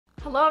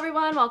Hello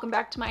everyone, welcome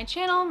back to my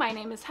channel. My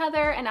name is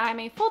Heather and I'm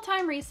a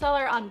full-time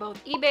reseller on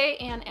both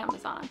eBay and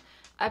Amazon.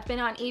 I've been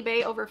on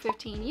eBay over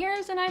 15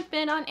 years and I've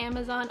been on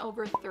Amazon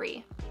over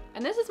 3.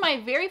 And this is my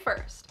very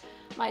first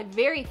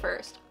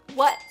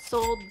what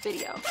sold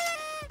video.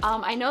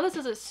 I know this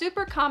is a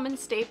super common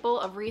staple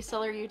of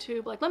reseller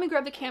YouTube. Like, let me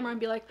grab the camera and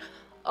be like,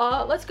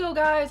 let's go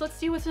guys, let's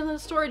see what's in the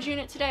storage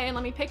unit today and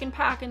let me pick and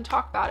pack and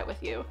talk about it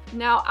with you.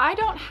 Now, I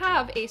don't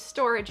have a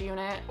storage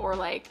unit or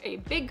like a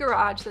big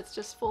garage that's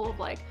just full of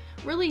like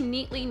really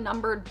neatly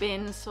numbered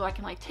bins so I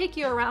can like take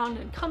you around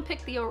and come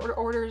pick the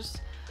orders.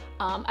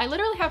 I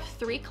literally have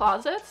 3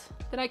 closets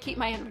that I keep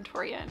my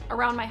inventory in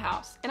around my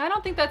house, and I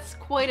don't think that's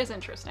quite as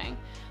interesting.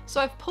 So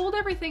I've pulled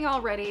everything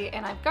already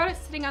and I've got it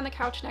sitting on the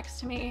couch next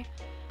to me.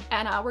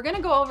 And we're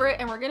gonna go over it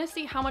and we're gonna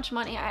see how much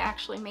money I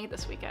actually made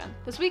this weekend.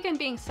 This weekend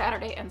being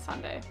Saturday and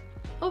Sunday.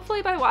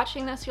 Hopefully by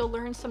watching this, you'll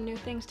learn some new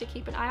things to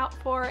keep an eye out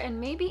for and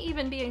maybe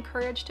even be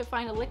encouraged to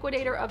find a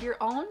liquidator of your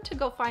own to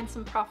go find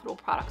some profitable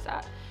products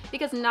at.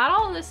 Because not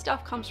all of this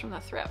stuff comes from the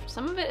thrift.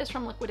 Some of it is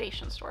from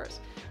liquidation stores,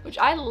 which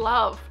I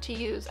love to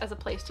use as a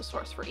place to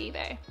source for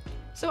eBay.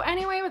 So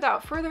anyway,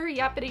 without further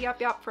yappity yap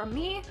yap from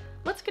me,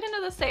 let's get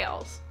into the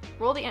sales.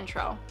 Roll the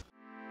intro.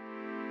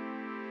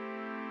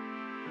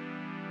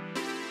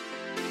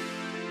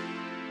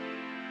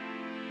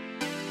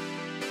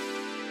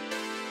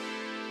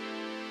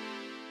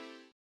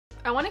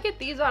 I want to get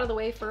these out of the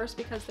way first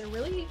because they're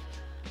really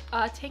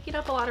taking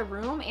up a lot of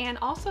room and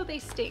also they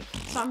stink.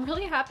 So I'm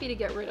really happy to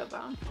get rid of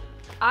them.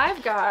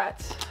 I've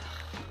got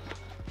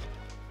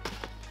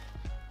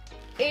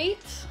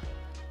 8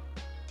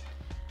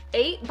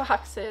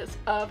 boxes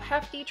of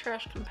hefty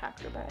trash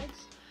compactor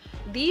bags.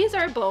 These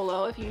are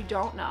Bolo, if you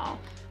don't know.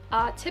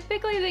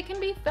 Typically they can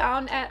be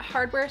found at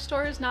hardware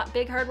stores, not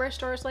big hardware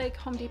stores like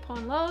Home Depot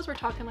and Lowe's. We're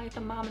talking like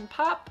the mom and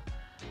pop,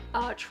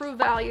 True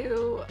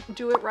Value,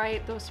 Do It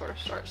Right, those sort of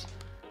stores.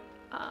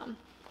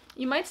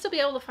 You might still be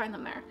able to find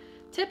them there.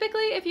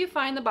 Typically, if you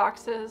find the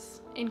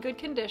boxes in good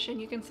condition,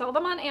 you can sell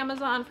them on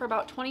Amazon for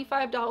about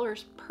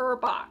 $25 per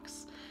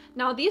box.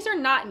 Now, these are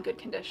not in good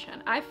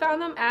condition. I found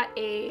them at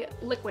a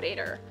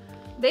liquidator.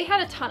 They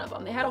had a ton of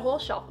them. They had a whole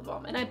shelf of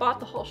them, and I bought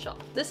the whole shelf.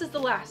 This is the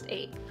last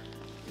 8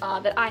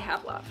 that I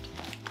have left.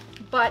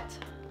 But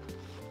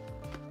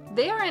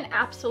they are in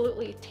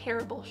absolutely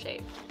terrible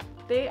shape.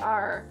 They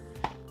are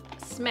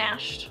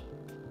smashed.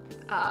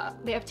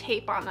 They have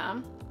tape on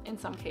them in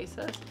some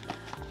cases.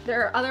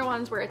 There are other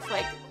ones where it's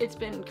like it's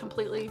been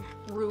completely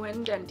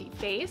ruined and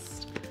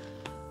defaced.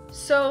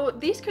 So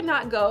these could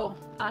not go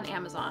on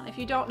Amazon. If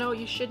you don't know,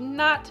 you should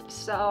not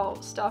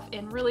sell stuff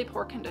in really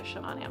poor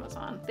condition on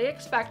Amazon. They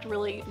expect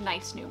really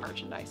nice new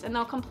merchandise and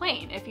they'll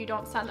complain if you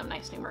don't send them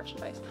nice new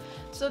merchandise.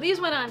 So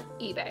these went on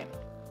eBay.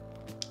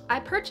 I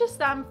purchased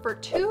them for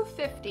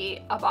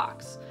 $2.50 a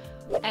box.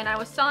 And I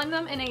was selling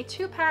them in a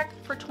 2-pack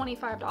for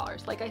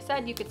 $25. Like I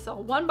said, you could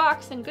sell 1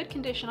 box in good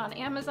condition on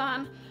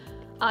Amazon.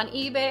 On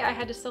eBay, I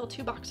had to sell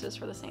 2 boxes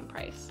for the same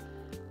price.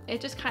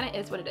 It just kind of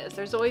is what it is.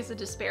 There's always a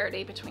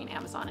disparity between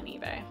Amazon and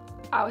eBay.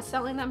 I was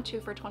selling them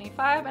 2 for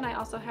 $25, and I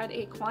also had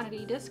a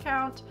quantity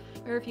discount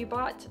where if you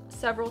bought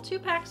several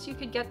 2-packs, you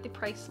could get the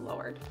price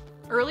lowered.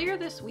 Earlier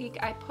this week,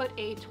 I put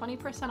a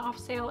 20% off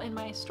sale in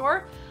my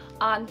store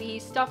on the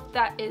stuff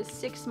that is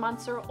 6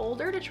 months or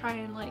older to try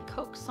and like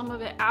coax some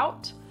of it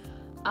out.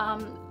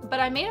 But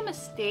I made a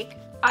mistake.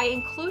 I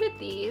included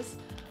these,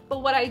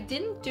 but what I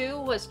didn't do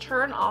was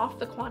turn off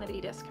the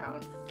quantity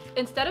discount.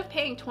 Instead of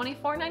paying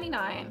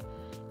 $24.99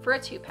 for a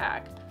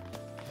 2-pack,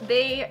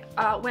 they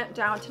went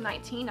down to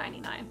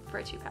 $19.99 for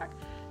a 2-pack.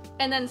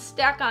 And then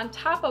stack on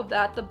top of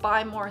that the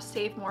buy more,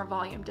 save more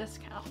volume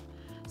discount.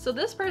 So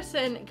this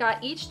person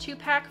got each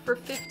 2-pack for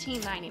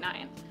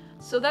 $15.99.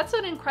 So that's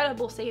an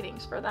incredible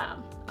savings for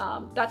them.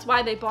 That's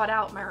why they bought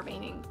out my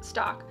remaining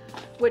stock,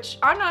 which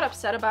I'm not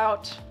upset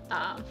about.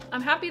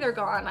 I'm happy they're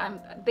gone.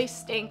 They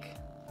stink.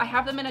 I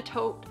have them in a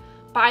tote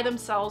by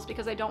themselves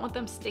because I don't want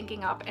them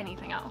stinking up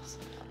anything else.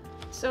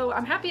 So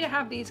I'm happy to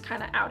have these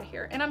kind of out of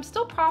here, and I'm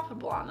still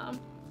profitable on them.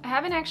 I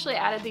haven't actually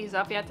added these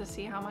up yet to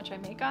see how much I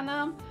make on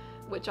them,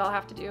 which I'll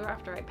have to do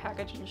after I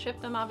package and ship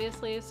them,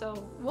 obviously.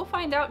 So we'll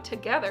find out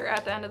together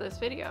at the end of this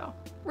video.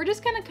 We're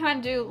just gonna kind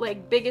of do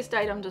like biggest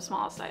item to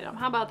smallest item.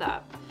 How about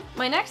that?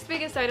 My next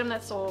biggest item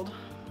that sold,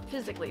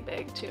 physically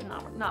big too,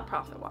 not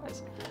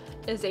profit-wise,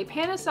 is a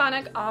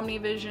Panasonic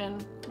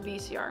OmniVision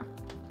VCR.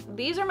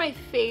 These are my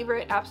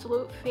favorite,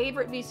 absolute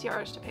favorite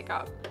VCRs to pick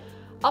up.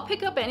 I'll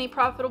pick up any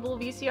profitable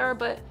VCR,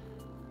 but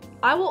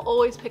I will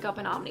always pick up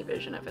an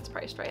OmniVision if it's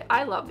priced right.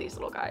 I love these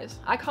little guys.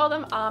 I call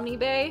them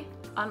OmniBay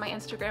on my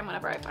Instagram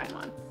whenever I find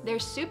one. They're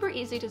super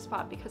easy to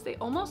spot because they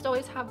almost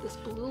always have this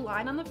blue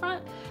line on the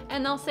front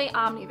and they'll say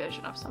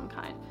OmniVision of some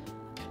kind.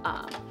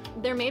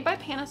 They're made by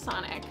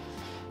Panasonic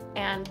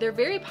and they're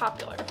very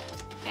popular.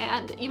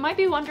 And you might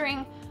be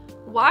wondering,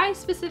 why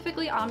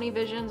specifically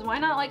OmniVisions? Why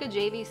not like a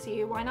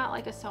JVC? Why not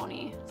like a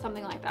Sony?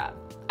 Something like that.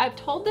 I've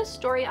told this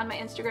story on my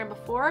Instagram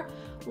before,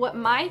 what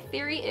my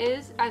theory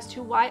is as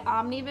to why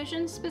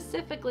OmniVisions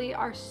specifically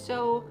are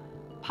so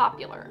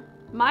popular.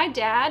 My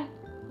dad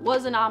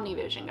was an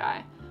OmniVision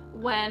guy.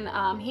 when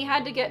he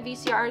had to get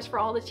VCRs for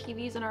all the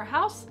TVs in our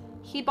house,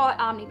 he bought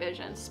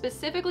Omnivisions,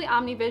 specifically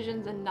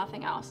Omnivisions and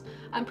nothing else.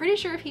 I'm pretty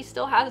sure if he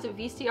still has a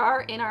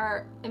VCR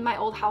in my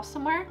old house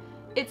somewhere,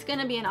 it's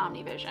gonna be an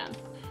Omnivision.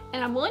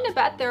 And I'm willing to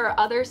bet there are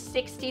other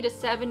 60 to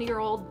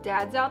 70-year-old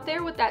dads out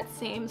there with that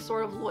same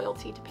sort of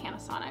loyalty to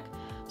Panasonic.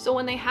 So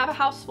when they have a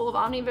house full of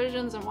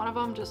Omnivisions and one of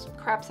them just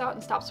craps out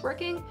and stops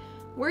working,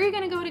 where are you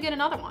gonna go to get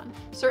another one?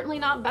 Certainly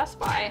not Best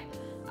Buy.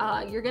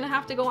 You're gonna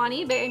have to go on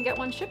eBay and get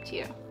one shipped to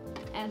you.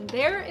 And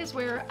there is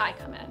where I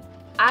come in.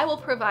 I will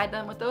provide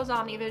them with those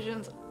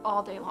Omnivisions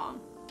all day long.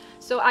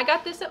 So I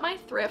got this at my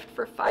thrift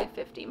for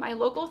 $5.50. My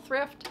local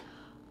thrift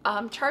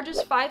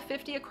charges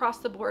 $5.50 across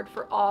the board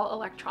for all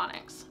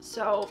electronics.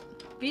 So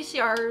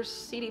VCRs,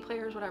 CD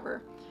players,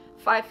 whatever,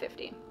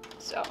 $5.50.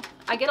 So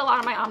I get a lot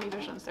of my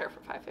Omnivisions there for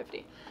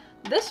 $5.50.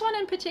 This one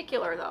in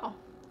particular though,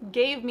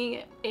 gave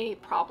me a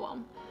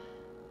problem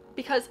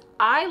because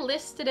I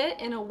listed it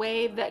in a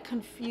way that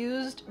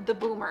confused the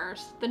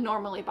boomers that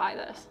normally buy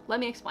this. Let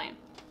me explain.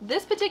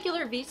 This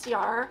particular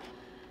VCR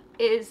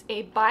is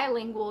a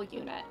bilingual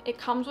unit. It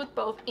comes with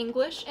both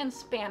English and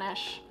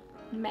Spanish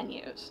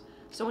menus.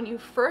 So when you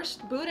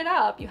first boot it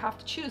up, you have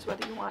to choose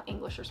whether you want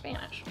English or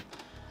Spanish.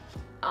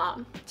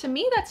 To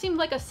me, that seemed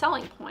like a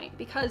selling point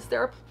because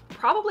there are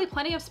probably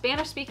plenty of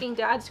Spanish-speaking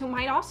dads who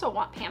might also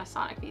want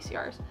Panasonic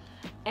VCRs.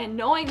 And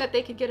knowing that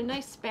they could get a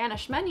nice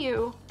Spanish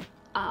menu,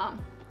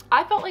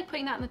 I felt like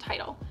putting that in the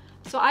title.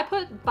 So I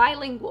put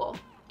bilingual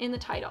in the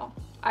title.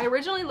 I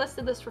originally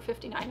listed this for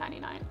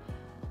 $59.99.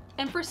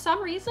 And for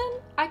some reason,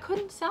 I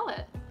couldn't sell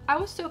it. I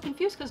was so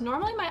confused because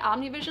normally my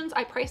Omnivisions,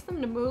 I price them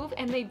to move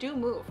and they do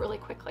move really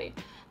quickly.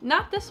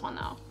 Not this one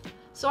though.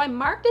 So I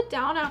marked it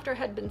down after it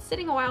had been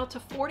sitting a while to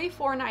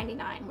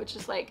 $44.99, which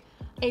is like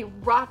a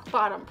rock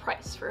bottom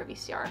price for a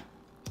VCR.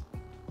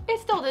 It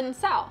still didn't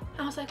sell.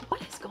 I was like,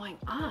 what is going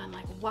on?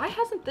 Like, why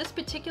hasn't this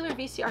particular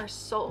VCR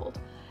sold?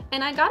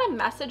 And I got a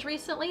message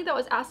recently that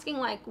was asking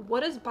like,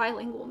 what does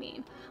bilingual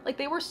mean? Like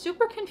they were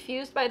super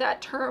confused by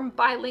that term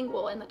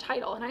bilingual in the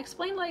title. And I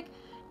explained like,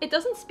 it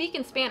doesn't speak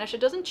in Spanish. It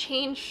doesn't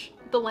change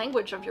the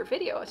language of your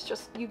video. It's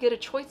just, you get a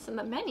choice in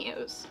the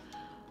menus.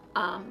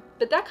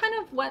 But that kind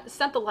of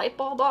sent the light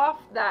bulb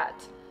off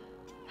that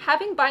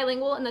having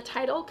bilingual in the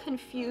title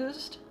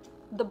confused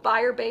the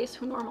buyer base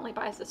who normally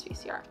buys this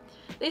VCR.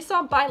 They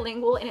saw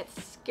bilingual and it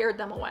scared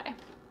them away.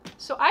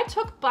 So I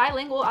took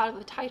bilingual out of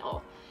the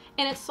title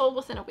and it sold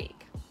within a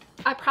week.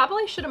 I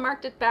probably should have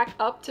marked it back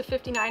up to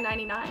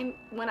 $59.99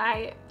 when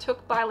I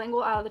took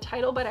bilingual out of the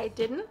title, but I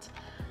didn't.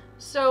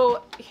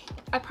 So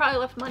I probably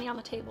left money on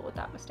the table with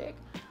that mistake.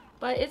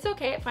 But it's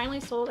okay, it finally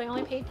sold. I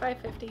only paid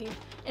 $5.50.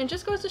 And it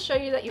just goes to show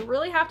you that you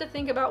really have to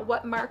think about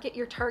what market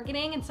you're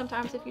targeting, and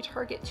sometimes if you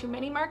target too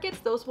many markets,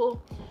 those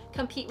will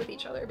compete with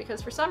each other,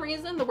 because for some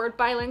reason the word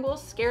bilingual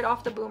scared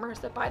off the boomers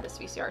that buy this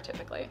VCR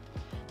typically.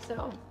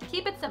 So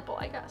keep it simple,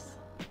 I guess.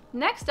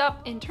 Next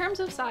up, in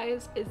terms of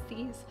size, is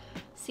these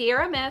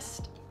Sierra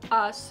Mist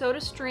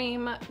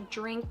SodaStream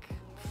drink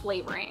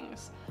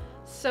flavorings.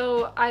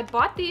 So I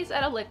bought these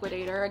at a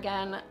liquidator.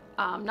 Again,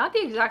 not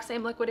the exact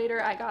same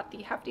liquidator I got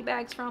the hefty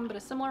bags from, but a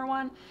similar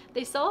one.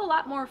 They sell a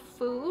lot more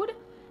food,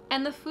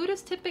 and the food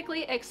is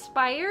typically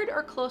expired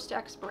or close to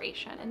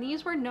expiration, and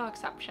these were no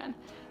exception.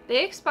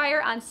 They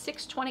expire on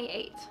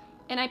 6/28,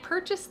 and I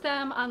purchased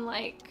them on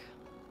like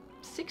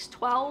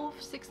 6/12,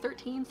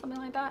 6/13, something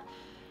like that.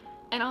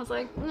 And I was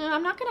like,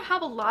 I'm not gonna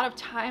have a lot of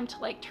time to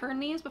like turn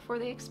these before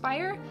they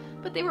expire,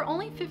 but they were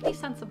only 50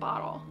 cents a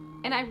bottle.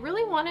 And I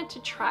really wanted to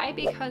try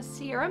because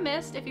Sierra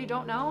Mist, if you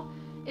don't know,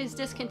 is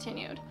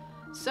discontinued.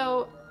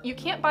 So you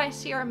can't buy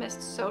Sierra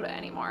Mist soda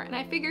anymore. And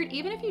I figured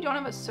even if you don't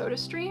have a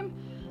SodaStream,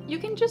 you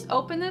can just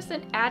open this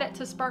and add it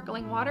to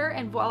sparkling water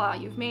and voila,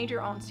 you've made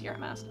your own Sierra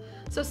Mist.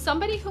 So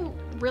somebody who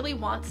really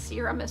wants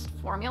Sierra Mist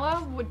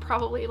formula would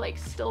probably like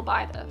still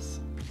buy this.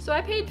 So I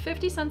paid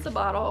 50 cents a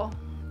bottle.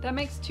 That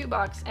makes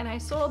 $2, and I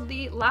sold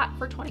the lot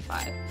for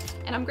 25.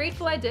 And I'm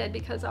grateful I did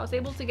because I was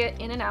able to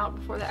get in and out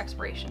before the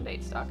expiration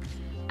date stuck.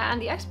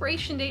 And the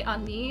expiration date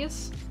on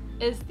these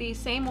is the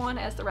same one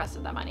as the rest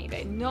of them on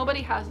eBay.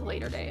 Nobody has a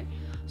later date.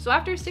 So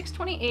after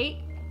 6/28,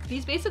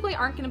 these basically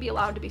aren't gonna be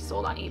allowed to be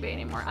sold on eBay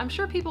anymore. I'm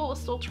sure people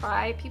still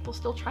try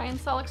and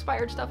sell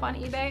expired stuff on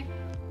eBay,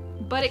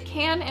 but it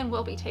can and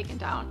will be taken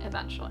down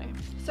eventually.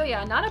 So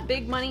yeah, not a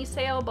big money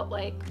sale, but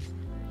like,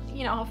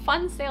 you know, a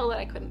fun sale that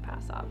I couldn't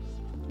pass up.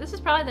 This is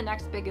probably the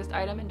next biggest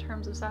item in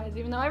terms of size,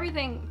 even though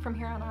everything from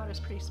here on out is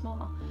pretty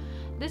small.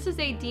 This is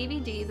a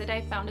DVD that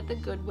I found at the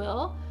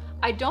Goodwill.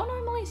 I don't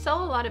normally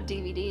sell a lot of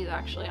DVDs,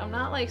 actually. I'm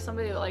not like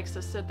somebody that likes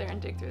to sit there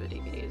and dig through the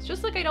DVDs.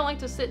 Just like I don't like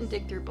to sit and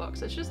dig through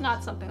books. It's just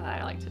not something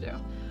that I like to do.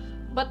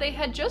 But they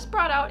had just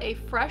brought out a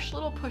fresh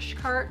little push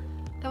cart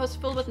that was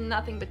filled with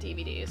nothing but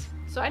DVDs.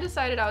 So I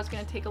decided I was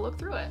gonna take a look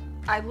through it.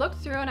 I looked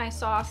through and I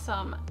saw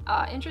some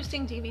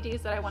interesting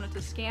DVDs that I wanted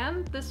to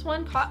scan. This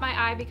one caught my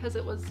eye because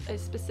it was a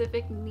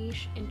specific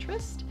niche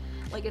interest.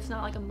 Like it's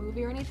not like a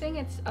movie or anything.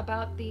 It's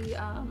about the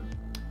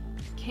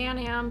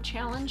Can-Am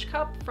Challenge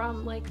Cup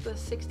from like the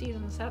 60s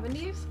and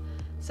 70s.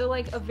 So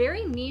like a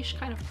very niche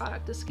kind of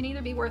product. This can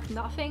either be worth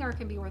nothing or it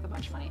can be worth a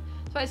bunch of money.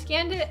 So I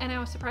scanned it and I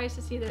was surprised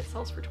to see that it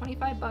sells for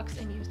 25 bucks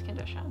in used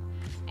condition.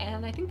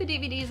 And I think the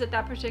DVDs at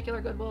that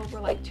particular Goodwill were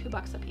like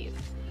 $2 a piece.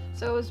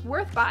 So it was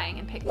worth buying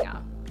and picking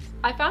up.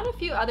 I found a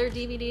few other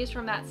DVDs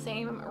from that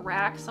same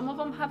rack. Some of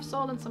them have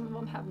sold and some of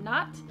them have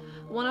not.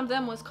 One of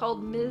them was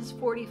called Ms.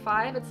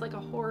 45. It's like a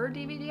horror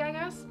DVD, I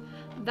guess.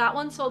 That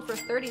one sold for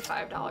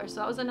 $35, so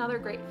that was another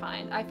great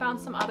find. I found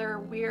some other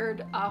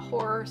weird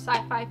horror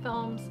sci-fi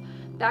films.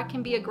 That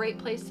can be a great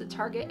place to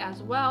target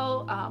as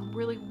well.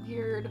 Really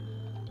weird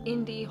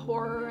indie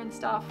horror and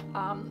stuff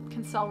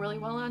can sell really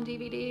well on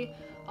DVD.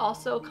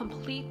 Also,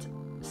 complete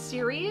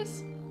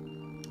series.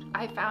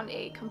 I found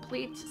a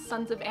complete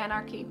Sons of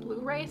Anarchy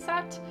Blu-ray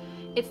set.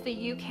 It's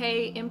the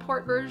UK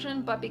import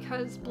version, but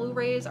because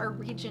Blu-rays are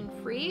region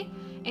free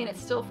and it's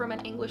still from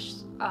an English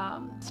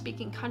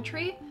speaking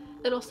country,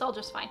 it'll sell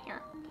just fine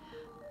here.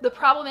 The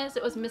problem is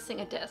it was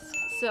missing a disc,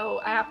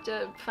 so I have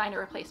to find a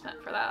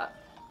replacement for that.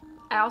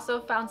 I also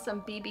found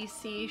some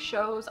BBC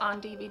shows on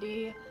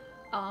DVD,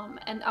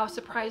 and I was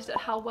surprised at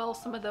how well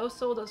some of those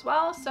sold as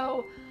well.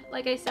 So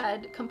like I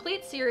said,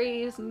 complete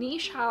series,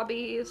 niche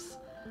hobbies,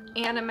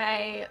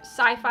 anime,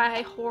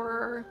 sci-fi,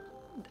 horror,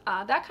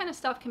 that kind of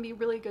stuff can be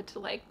really good to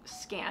like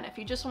scan if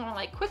you just want to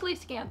like quickly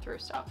scan through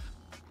stuff.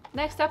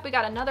 Next up, we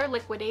got another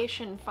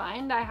liquidation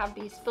find. I have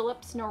these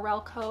Philips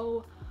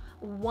Norelco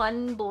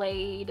one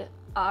blade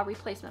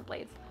replacement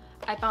blades.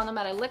 I found them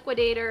at a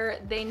liquidator.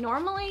 They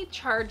normally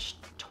charge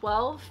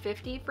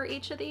 $12.50 for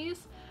each of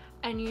these,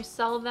 and you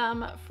sell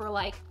them for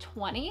like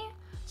 $20.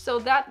 So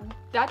that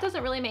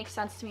doesn't really make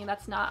sense to me.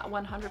 That's not a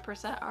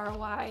 100%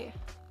 ROI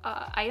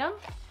item.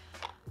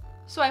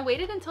 So I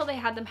waited until they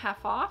had them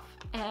half off,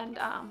 and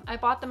I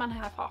bought them on a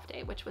half off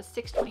day, which was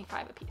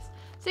 $6.25 a piece.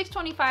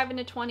 $6.25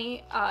 into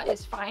 20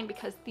 is fine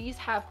because these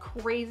have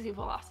crazy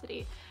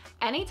velocity.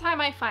 Anytime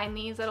I find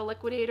these at a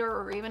liquidator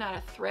or even at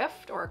a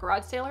thrift or a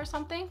garage sale or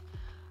something,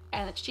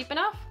 and it's cheap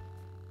enough,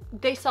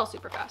 they sell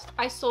super fast.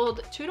 I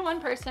sold 2 to one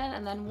person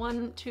and then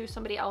 1 to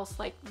somebody else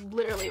like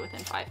literally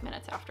within 5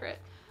 minutes after it.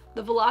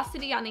 The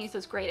velocity on these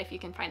is great if you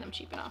can find them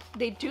cheap enough.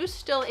 They do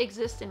still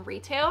exist in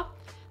retail.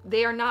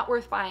 They are not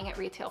worth buying at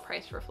retail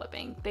price for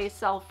flipping. They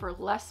sell for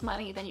less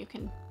money than you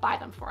can buy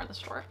them for in the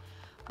store.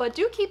 But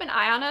do keep an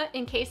eye on it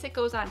in case it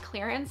goes on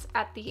clearance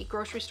at the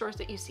grocery stores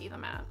that you see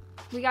them at.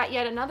 We got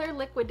yet another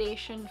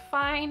liquidation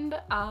find.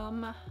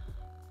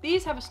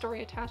 These have a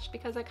story attached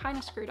because I kind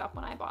of screwed up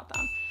when I bought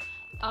them.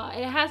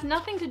 It has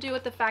nothing to do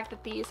with the fact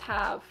that these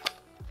have,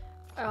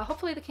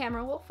 hopefully the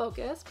camera will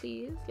focus,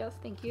 please. Yes,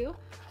 thank you.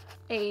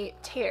 A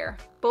tear.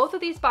 Both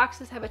of these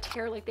boxes have a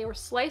tear, like they were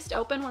sliced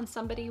open when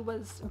somebody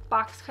was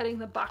box cutting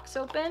the box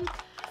open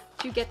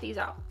to get these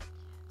out.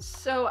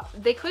 So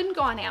they couldn't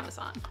go on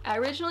Amazon. I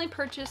originally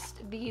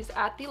purchased these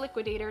at the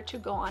liquidator to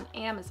go on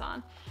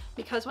Amazon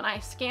because when I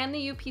scanned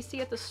the UPC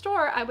at the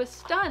store, I was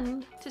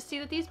stunned to see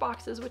that these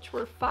boxes, which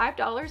were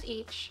 $5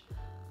 each,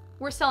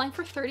 were selling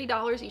for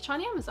 $30 each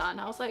on Amazon.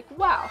 I was like,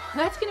 wow,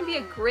 that's gonna be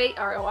a great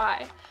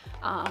ROI.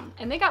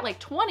 And they got like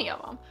 20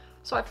 of them.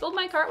 So I filled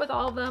my cart with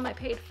all of them. I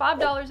paid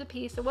 $5 a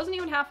piece. It wasn't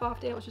even half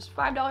off day, it was just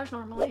 $5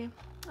 normally.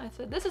 I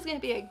said, this is gonna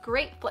be a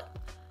great flip.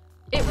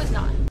 It was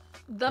not.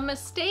 The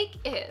mistake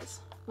is,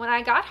 when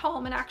I got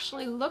home and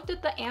actually looked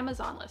at the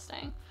Amazon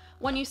listing,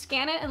 when you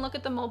scan it and look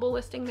at the mobile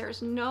listing,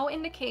 there's no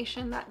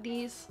indication that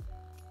these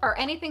are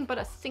anything but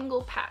a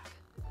single pack.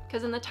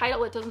 Because in the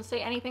title, it doesn't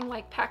say anything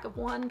like pack of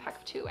 1, pack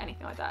of 2,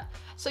 anything like that.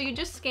 So you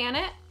just scan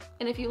it,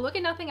 and if you look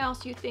at nothing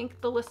else, you think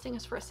the listing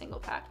is for a single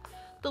pack.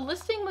 The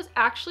listing was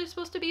actually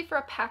supposed to be for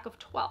a pack of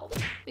 12,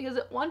 because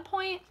at one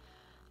point,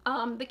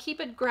 the Keep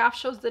It graph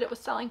shows that it was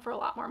selling for a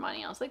lot more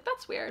money. I was like,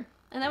 that's weird.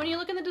 And then when you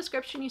look in the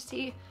description, you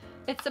see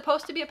it's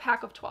supposed to be a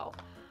pack of 12.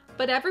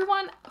 But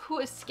everyone who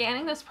is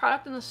scanning this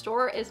product in the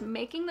store is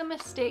making the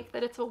mistake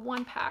that it's a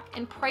 1-pack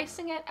and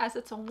pricing it as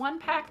it's a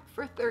 1-pack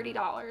for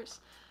 $30.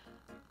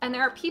 And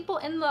there are people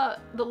in the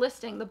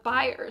listing, the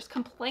buyers,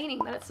 complaining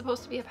that it's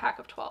supposed to be a pack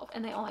of 12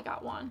 and they only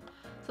got 1.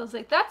 So I was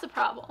like, that's a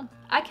problem.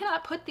 I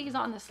cannot put these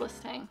on this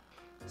listing.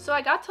 So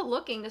I got to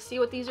looking to see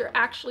what these are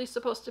actually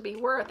supposed to be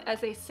worth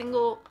as a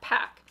single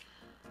pack.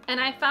 And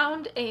I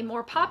found a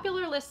more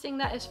popular listing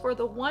that is for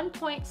the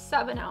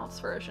 1.7 ounce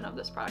version of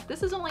this product.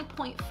 This is only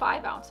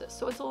 0.5 ounces,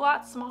 so it's a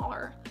lot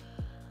smaller.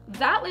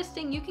 That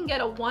listing, you can get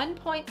a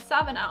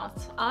 1.7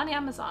 ounce on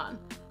Amazon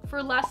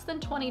for less than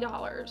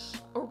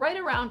 $20, or right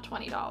around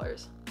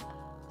 $20.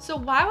 So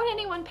why would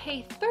anyone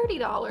pay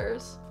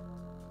 $30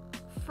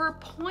 for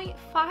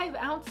 0.5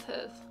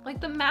 ounces? Like,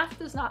 the math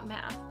does not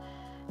math.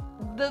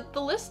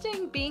 The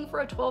listing being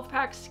for a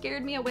 12-pack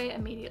scared me away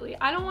immediately.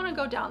 I don't want to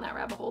go down that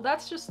rabbit hole.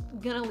 That's just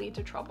gonna lead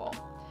to trouble.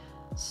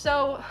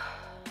 So,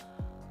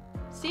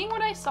 seeing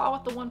what I saw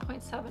with the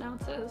 1.7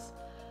 ounces,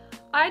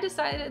 I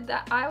decided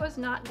that I was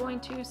not going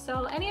to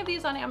sell any of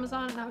these on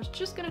Amazon, and I was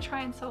just gonna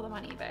try and sell them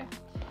on eBay.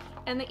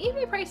 And the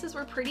eBay prices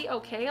were pretty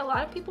okay. A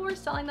lot of people were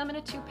selling them in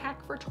a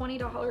 2-pack for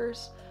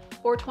 $20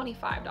 or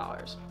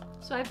 $25.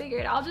 So I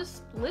figured I'll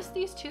just list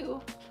these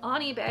two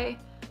on eBay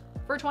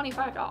for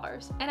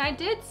 $25, and I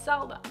did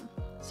sell them.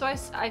 So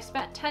I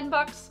spent 10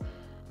 bucks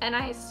and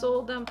I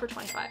sold them for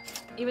 25,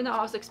 even though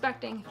I was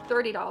expecting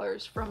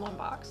 $30 from one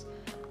box.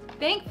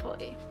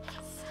 Thankfully,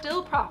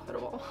 still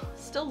profitable,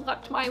 still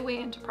lucked my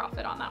way into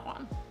profit on that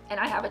one. And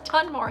I have a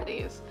ton more of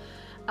these.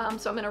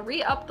 So I'm gonna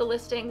re-up the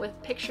listing with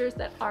pictures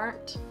that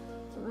aren't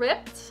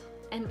ripped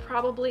and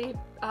probably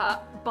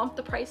bump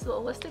the price of the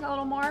listing a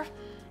little more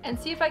and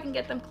see if I can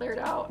get them cleared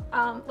out.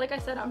 Like I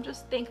said, I'm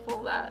just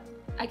thankful that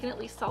I can at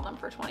least sell them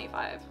for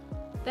 25.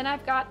 Then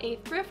I've got a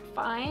thrift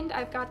find.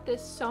 I've got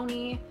this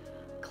Sony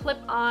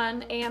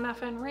clip-on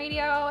AM/FM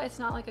radio. It's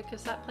not like a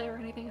cassette player or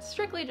anything, it's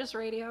strictly just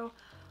radio.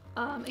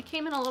 It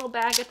came in a little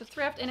bag at the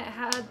thrift and it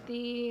had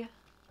the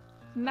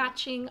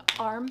matching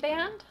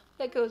armband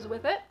that goes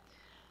with it.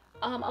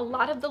 A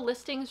lot of the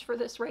listings for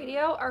this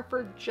radio are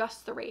for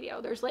just the radio.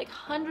 There's like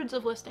hundreds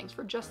of listings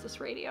for just this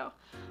radio.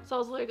 So I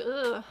was like,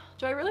 ugh,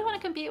 do I really want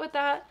to compete with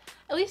that?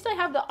 At least I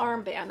have the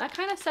armband. That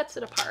kind of sets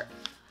it apart.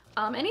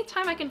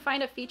 Anytime I can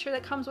find a feature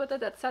that comes with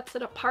it that sets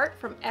it apart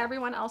from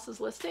everyone else's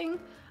listing,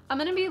 I'm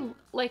gonna be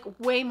like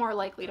way more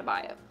likely to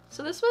buy it.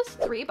 So this was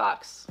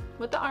 $3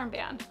 with the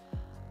armband.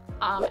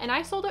 And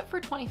I sold it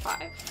for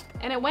 25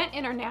 and it went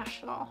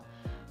international.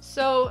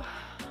 So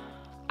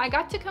I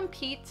got to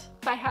compete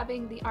by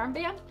having the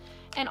armband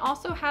and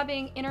also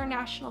having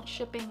international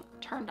shipping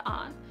turned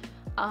on.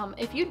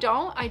 If you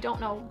don't, I don't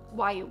know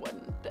why you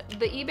wouldn't.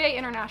 The eBay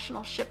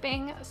international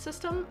shipping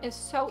system is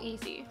so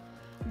easy.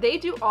 They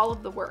do all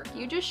of the work.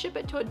 You just ship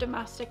it to a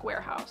domestic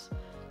warehouse.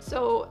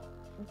 So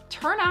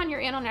turn on your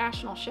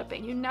international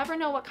shipping. You never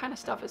know what kind of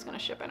stuff is going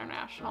to ship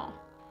international.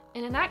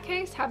 And in that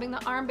case, having the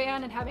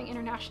armband and having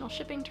international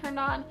shipping turned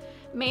on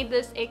made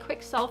this a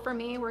quick sell for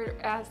me,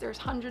 whereas there's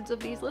hundreds of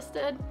these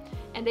listed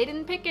and they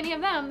didn't pick any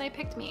of them, they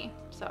picked me.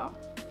 So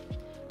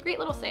great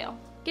little sale.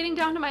 Getting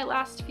down to my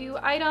last few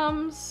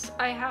items,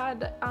 I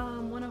had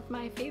one of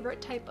my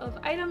favorite type of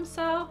items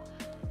sell,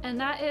 and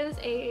that is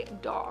a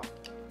doll.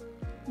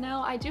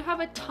 Now I do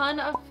have a ton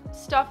of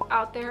stuff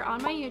out there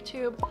on my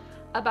YouTube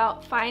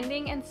about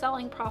finding and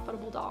selling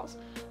profitable dolls.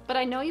 But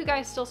I know you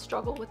guys still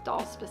struggle with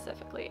dolls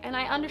specifically, and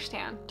I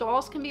understand.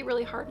 Dolls can be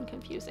really hard and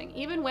confusing,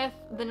 even with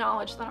the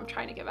knowledge that I'm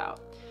trying to give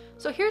out.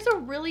 So here's a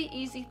really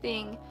easy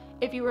thing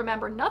if you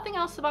remember nothing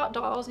else about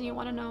dolls and you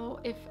want to know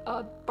if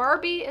a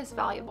Barbie is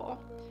valuable.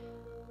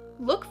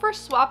 Look for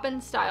swap-in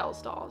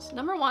styles dolls.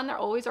 Number one, they're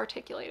always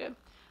articulated,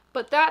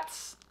 but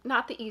that's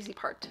not the easy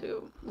part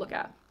to look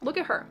at. Look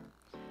at her.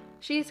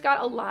 She's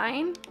got a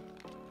line,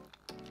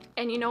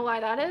 and you know why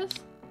that is?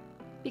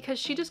 Because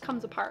she just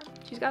comes apart.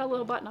 She's got a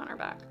little button on her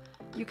back.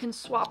 You can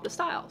swap the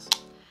styles.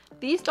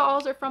 These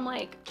dolls are from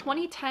like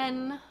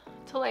 2010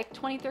 to like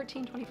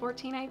 2013,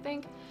 2014, I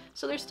think.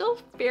 So they're still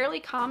fairly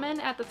common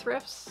at the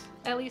thrifts,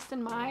 at least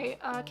in my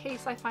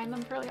case, I find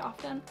them fairly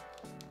often.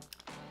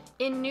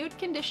 In nude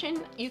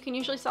condition, you can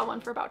usually sell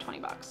one for about 20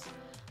 bucks.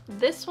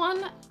 This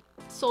one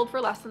sold for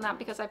less than that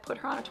because I put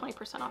her on a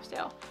 20% off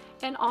sale.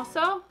 And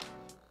also,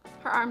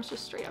 her arms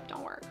just straight up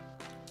don't work.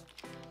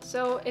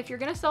 So if you're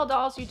gonna sell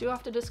dolls, you do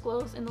have to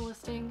disclose in the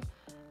listing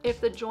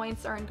if the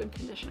joints are in good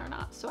condition or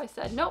not. So I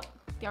said, nope,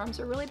 the arms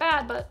are really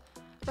bad, but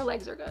her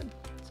legs are good.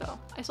 So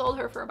I sold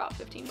her for about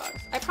 15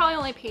 bucks. I probably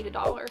only paid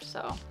 $1,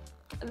 so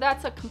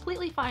that's a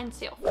completely fine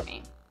sale for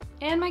me.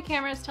 And my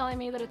camera is telling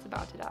me that it's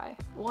about to die.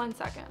 1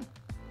 second.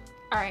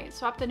 All right,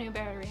 swap the new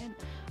battery in.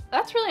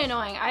 That's really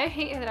annoying. I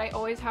hate that I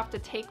always have to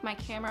take my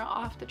camera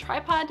off the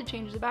tripod to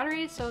change the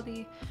battery so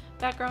the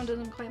background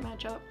doesn't quite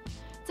match up.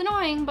 It's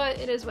annoying, but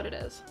it is what it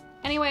is.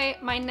 Anyway,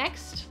 my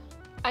next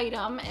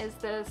item is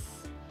this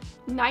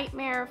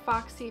Nightmare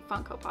Foxy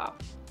Funko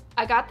Pop.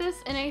 I got this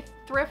in a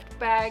thrift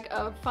bag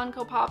of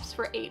Funko Pops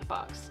for 8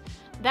 bucks.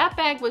 That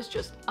bag was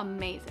just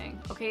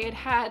amazing, okay? It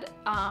had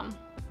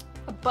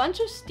a bunch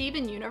of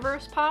Steven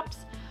Universe pops.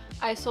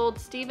 I sold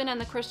Steven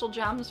and the Crystal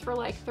Gems for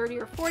like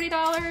 $30 or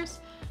 $40.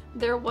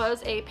 There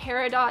was a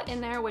Peridot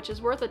in there, which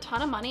is worth a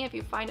ton of money if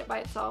you find it by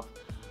itself.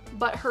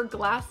 But her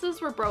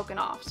glasses were broken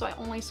off, so I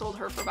only sold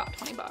her for about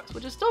 20 bucks,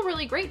 which is still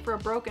really great for a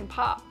broken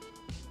pop.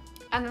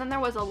 And then there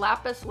was a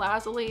Lapis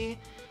Lazuli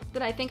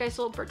that I think I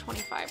sold for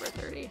 25 or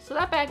 30. So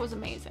that bag was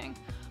amazing.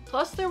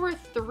 Plus there were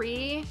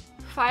 3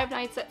 Five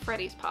Nights at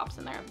Freddy's pops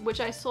in there,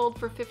 which I sold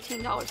for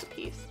 $15 a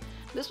piece.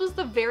 This was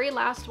the very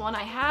last one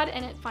I had,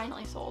 and it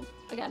finally sold,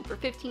 again, for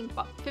 15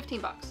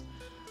 bucks.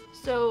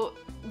 So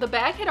the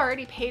bag had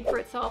already paid for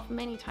itself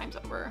many times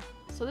over.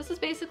 So this is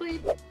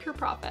basically pure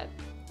profit.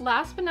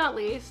 Last but not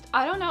least,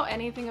 I don't know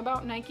anything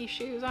about Nike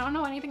shoes. I don't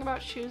know anything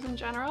about shoes in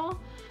general,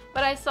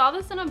 but I saw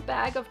this in a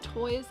bag of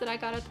toys that I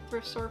got at the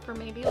thrift store for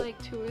maybe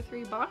like 2 or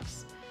 3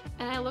 bucks.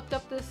 And I looked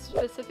up this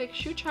specific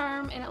shoe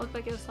charm and it looked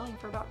like it was selling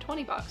for about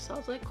 20 bucks. So I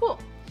was like, cool,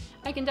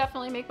 I can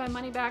definitely make my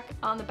money back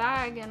on the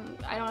bag and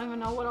I don't even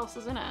know what else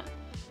is in it.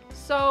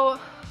 So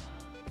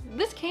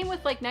this came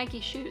with like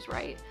Nike shoes,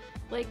 right?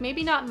 Like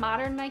maybe not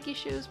modern Nike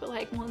shoes, but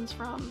like ones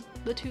from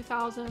the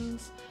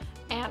 2000s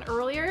and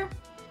earlier.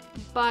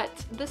 But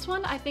this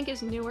one I think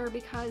is newer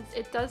because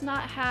it does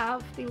not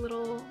have the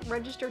little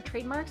registered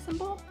trademark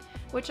symbol,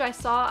 which I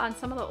saw on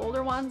some of the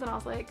older ones and I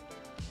was like,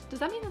 does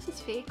that mean this is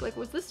fake? Like,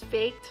 was this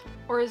faked,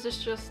 or is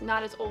this just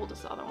not as old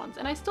as the other ones?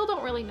 And I still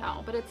don't really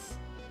know, but it's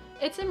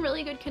in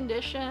really good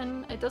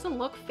condition. It doesn't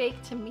look fake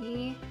to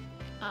me,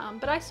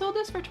 but I sold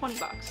this for 20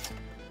 bucks.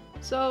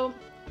 So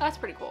that's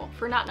pretty cool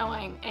for not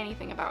knowing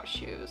anything about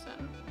shoes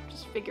and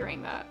just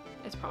figuring that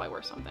it's probably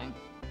worth something.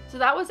 So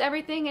that was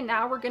everything, and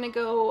now we're gonna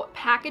go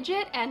package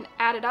it and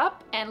add it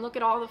up and look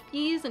at all the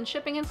fees and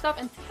shipping and stuff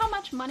and see how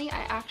much money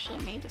I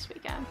actually made this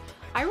weekend.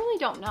 I really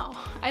don't know.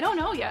 I don't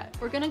know yet.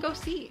 We're gonna go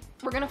see.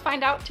 We're gonna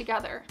find out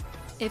together.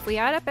 If we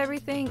add up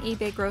everything,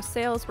 eBay gross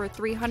sales were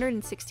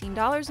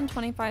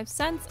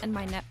 $316.25, and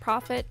my net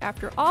profit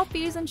after all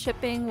fees and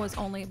shipping was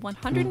only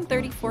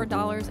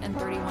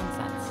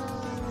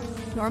 $134.31.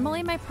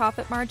 Normally my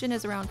profit margin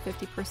is around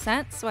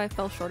 50%, so I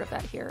fell short of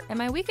that here, and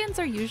my weekends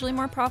are usually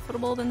more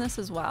profitable than this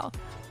as well.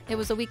 It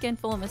was a weekend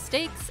full of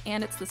mistakes,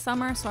 and it's the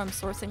summer, so I'm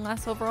sourcing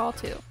less overall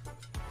too.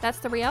 That's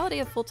the reality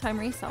of full-time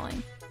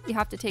reselling. You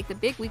have to take the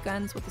big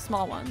weekends with the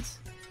small ones.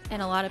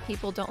 And a lot of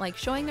people don't like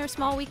showing their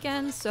small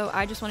weekends, so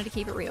I just wanted to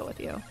keep it real with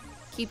you.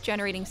 Keep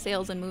generating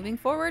sales and moving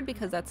forward,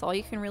 because that's all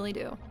you can really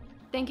do.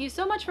 Thank you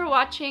so much for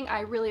watching.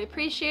 I really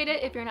appreciate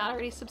it. If you're not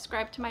already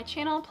subscribed to my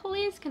channel,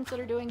 please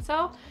consider doing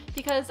so,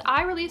 because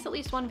I release at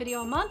least one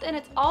video a month, and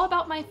it's all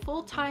about my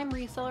full-time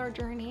reseller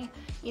journey.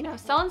 You know,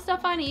 selling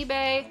stuff on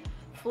eBay,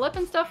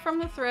 flipping stuff from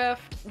the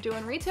thrift,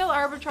 doing retail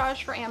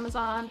arbitrage for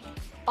Amazon,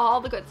 all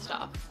the good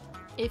stuff.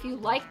 If you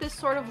like this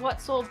sort of what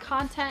sold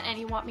content and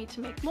you want me to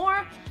make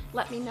more,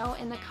 let me know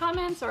in the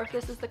comments, or if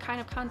this is the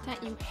kind of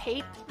content you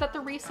hate that the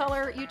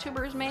reseller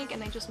YouTubers make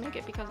and they just make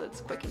it because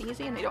it's quick and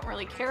easy and they don't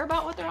really care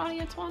about what their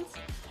audience wants.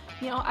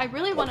 You know, I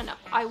really want to know.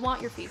 I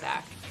want your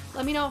feedback.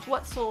 Let me know if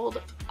what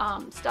sold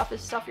stuff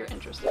is stuff you're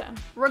interested in.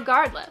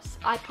 Regardless,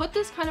 I put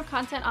this kind of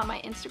content on my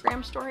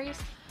Instagram stories,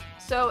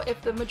 so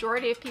if the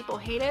majority of people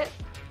hate it,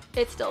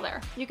 it's still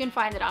there. You can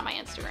find it on my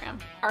Instagram.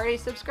 Already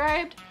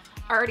subscribed?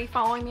 Already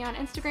following me on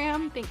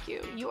Instagram? Thank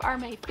you. You are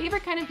my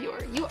favorite kind of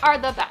viewer. You are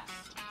the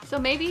best. So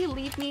maybe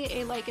leave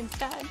me a like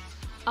instead.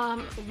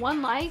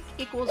 One like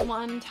equals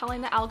one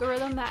telling the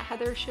algorithm that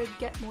Heather should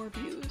get more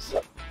views.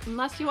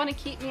 Unless you want to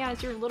keep me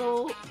as your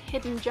little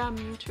hidden gem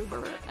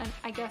YouTuber and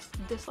I guess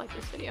dislike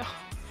this video.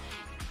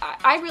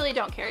 I really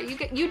don't care.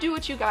 You do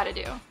what you gotta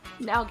do.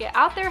 Now get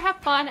out there,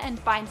 have fun, and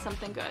find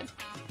something good.